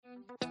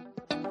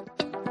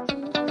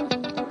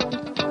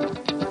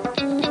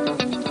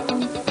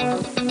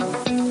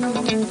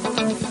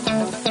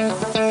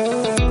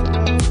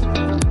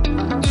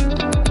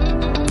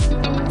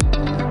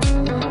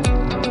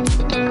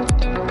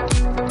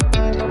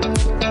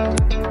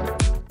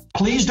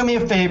please do me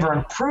a favor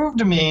and prove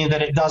to me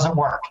that it doesn't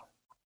work.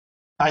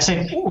 I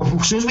said,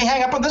 as soon as we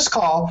hang up on this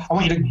call, I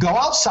want you to go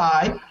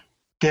outside,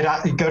 go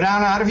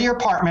down out of your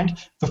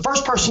apartment. The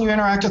first person you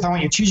interact with, I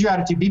want you to choose your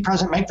attitude, be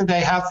present, make the day,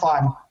 have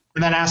fun,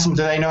 and then ask them,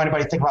 do they know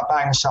anybody think about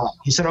buying or selling?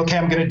 He said, okay,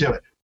 I'm going to do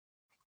it.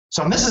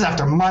 So this is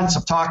after months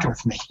of talking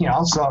with me,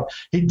 so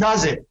he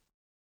does it.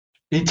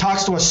 He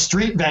talks to a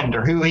street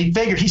vendor who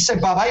he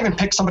said, Bob, I even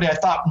picked somebody I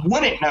thought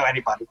wouldn't know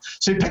anybody.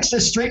 So he picks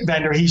this street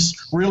vendor. He's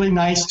really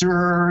nice to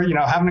her,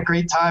 having a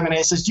great time. And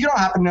he says, you don't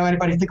happen to know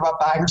anybody think about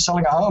buying or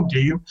selling a home, do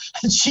you?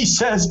 And she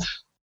says,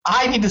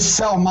 I need to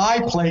sell my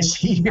place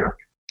here.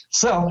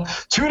 So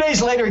 2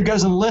 days later, he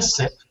goes and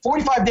lists it.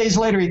 45 days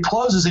later, he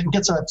closes it and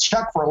gets a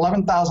check for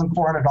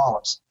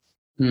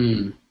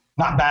 $11,400.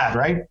 Not bad,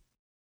 right?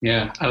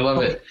 Yeah, I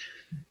love it.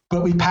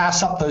 But we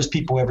pass up those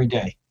people every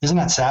day. Isn't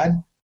that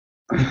sad?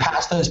 We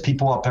pass those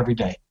people up every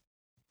day.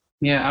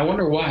 Yeah, I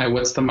wonder why.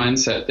 What's the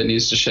mindset that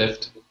needs to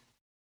shift?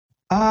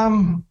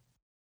 I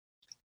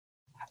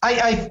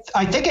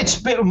think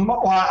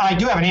I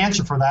do have an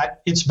answer for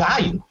that. It's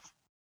value.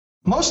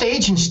 Most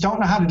agents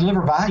don't know how to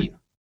deliver value.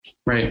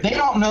 Right. They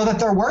don't know that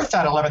they're worth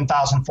that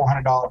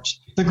 $11,400.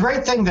 The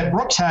great thing that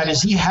Brooks had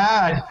is he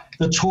had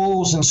the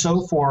tools and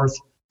so forth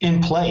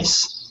in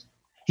place.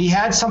 He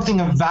had something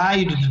of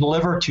value to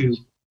deliver to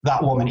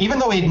that woman, even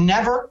though he'd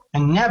never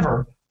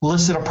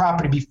listed a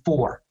property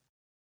before.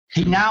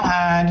 He now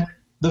had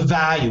the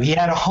value. He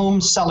had a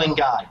home selling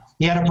guide.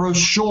 He had a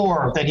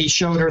brochure that he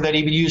showed her that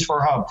he would use for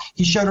her home.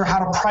 He showed her how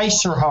to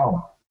price her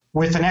home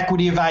with an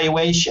equity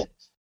evaluation.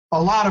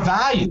 A lot of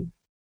value,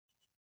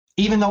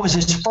 even though it was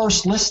his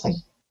first listing.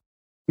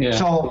 Yeah.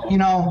 So,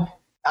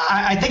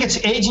 I think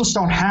it's agents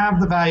don't have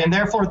the value, and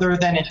therefore they're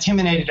then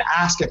intimidated to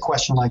ask a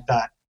question like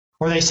that.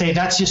 Or they say,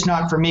 that's just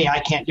not for me. I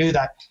can't do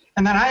that.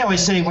 And then I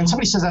always say, when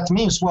somebody says that to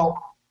me, it's, well,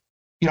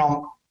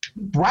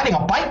 riding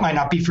a bike might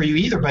not be for you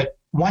either, but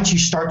once you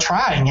start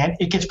trying it,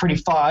 it gets pretty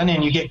fun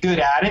and you get good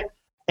at it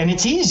and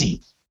it's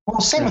easy.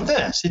 Well, same with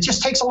this. It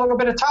just takes a little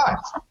bit of time.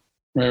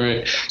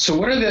 Right. So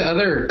what are the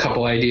other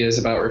couple ideas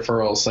about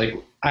referrals? Like,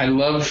 I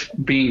love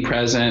being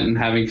present and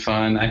having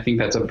fun. I think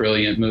that's a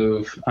brilliant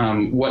move.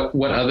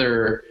 What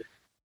other,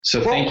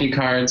 thank you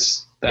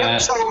cards that. Yeah,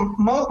 so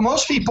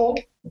most people,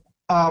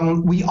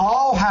 we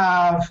all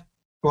have,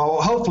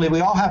 hopefully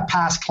we all have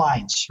past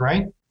clients,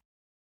 right?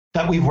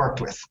 That we've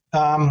worked with.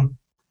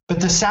 But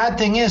the sad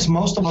thing is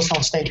most of us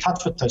don't stay in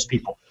touch with those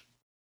people.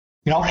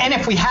 And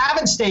if we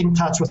haven't stayed in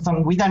touch with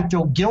them, we then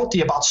feel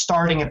guilty about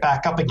starting it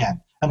back up again.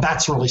 And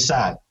that's really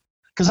sad.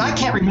 Because I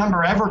can't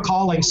remember ever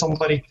calling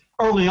somebody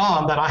early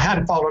on that I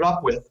hadn't followed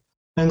up with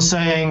and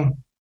saying,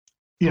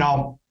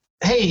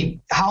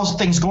 hey, how's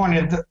things going?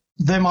 And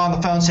them on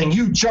the phone saying,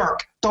 you jerk,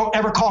 don't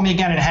ever call me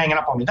again and hanging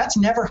up on me. That's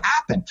never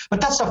happened.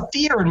 But that's a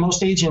fear in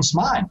most agents'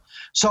 mind.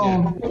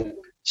 So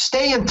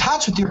stay in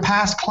touch with your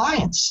past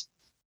clients.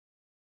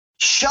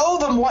 Show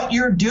them what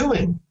you're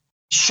doing.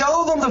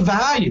 Show them the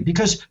value,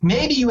 because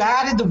maybe you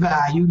added the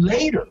value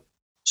later.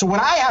 So what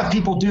I have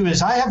people do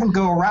is I have them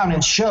go around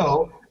and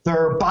show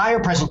their buyer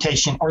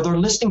presentation or their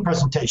listing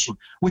presentation,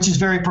 which is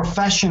very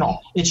professional.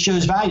 It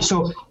shows value.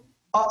 So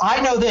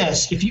I know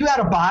this. If you had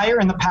a buyer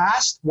in the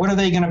past, what are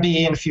they going to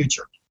be in the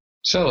future?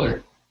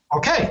 Seller.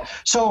 Okay.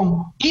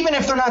 So even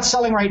if they're not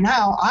selling right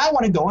now, I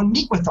want to go and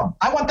meet with them.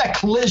 I want that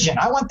collision.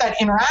 I want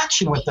that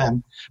interaction with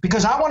them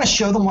because I want to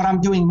show them what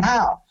I'm doing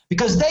now,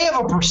 because they have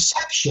a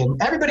perception.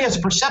 Everybody has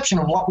a perception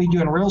of what we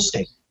do in real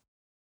estate,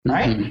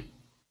 right? Mm-hmm.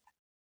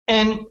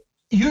 And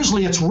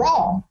usually it's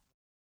wrong,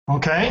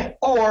 okay?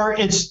 Or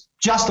it's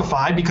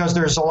justified because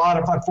there's a lot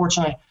of,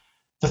 unfortunately,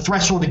 the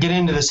threshold to get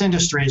into this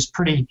industry is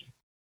pretty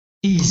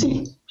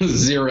easy.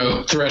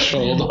 Zero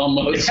threshold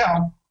almost.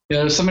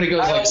 Yeah, somebody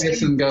goes like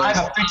this and goes, I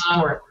have a fix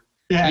for it.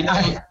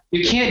 Yeah,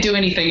 you can't do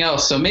anything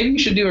else, so maybe you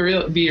should be a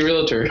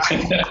realtor.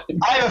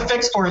 I have a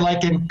fix for it,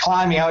 like in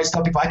climbing. I always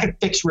tell people I could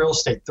fix real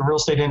estate, the real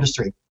estate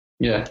industry.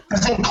 Yeah.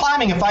 Because in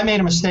climbing, if I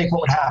made a mistake,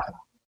 what would happen?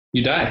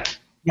 You die.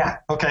 Yeah.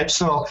 Okay.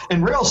 So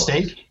in real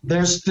estate,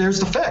 there's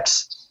the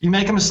fix. You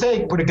make a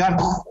mistake, put a gun.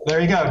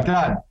 There you go.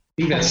 Done.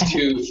 I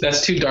think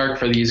that's too dark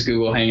for these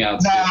Google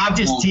Hangouts. No, I'm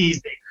just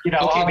teasing. Okay.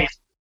 Obviously.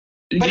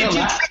 But if you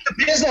treat the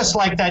business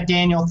like that,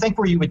 Daniel, think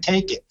where you would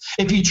take it.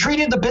 If you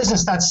treated the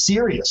business that's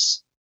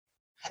serious,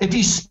 if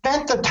you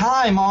spent the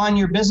time on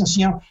your business,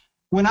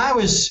 when I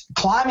was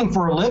climbing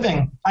for a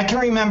living, I can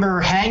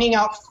remember hanging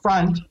out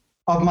front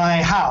of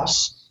my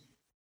house,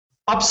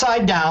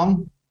 upside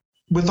down,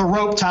 with a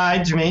rope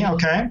tied to me,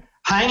 okay,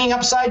 hanging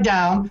upside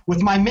down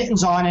with my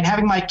mittens on and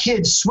having my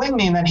kids swing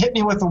me and then hit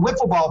me with a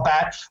wiffle ball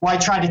bat while I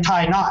tried to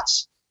tie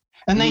knots.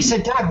 And they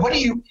said, Dad,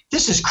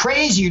 this is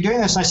crazy, you're doing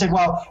this. And I said,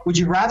 well, would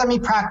you rather me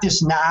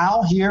practice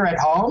now here at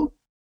home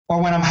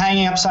or when I'm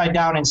hanging upside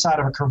down inside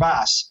of a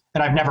crevasse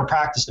and I've never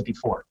practiced it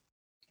before?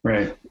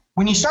 Right.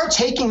 When you start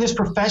taking this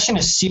profession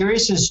as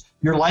serious as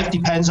your life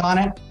depends on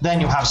it,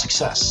 then you'll have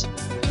success.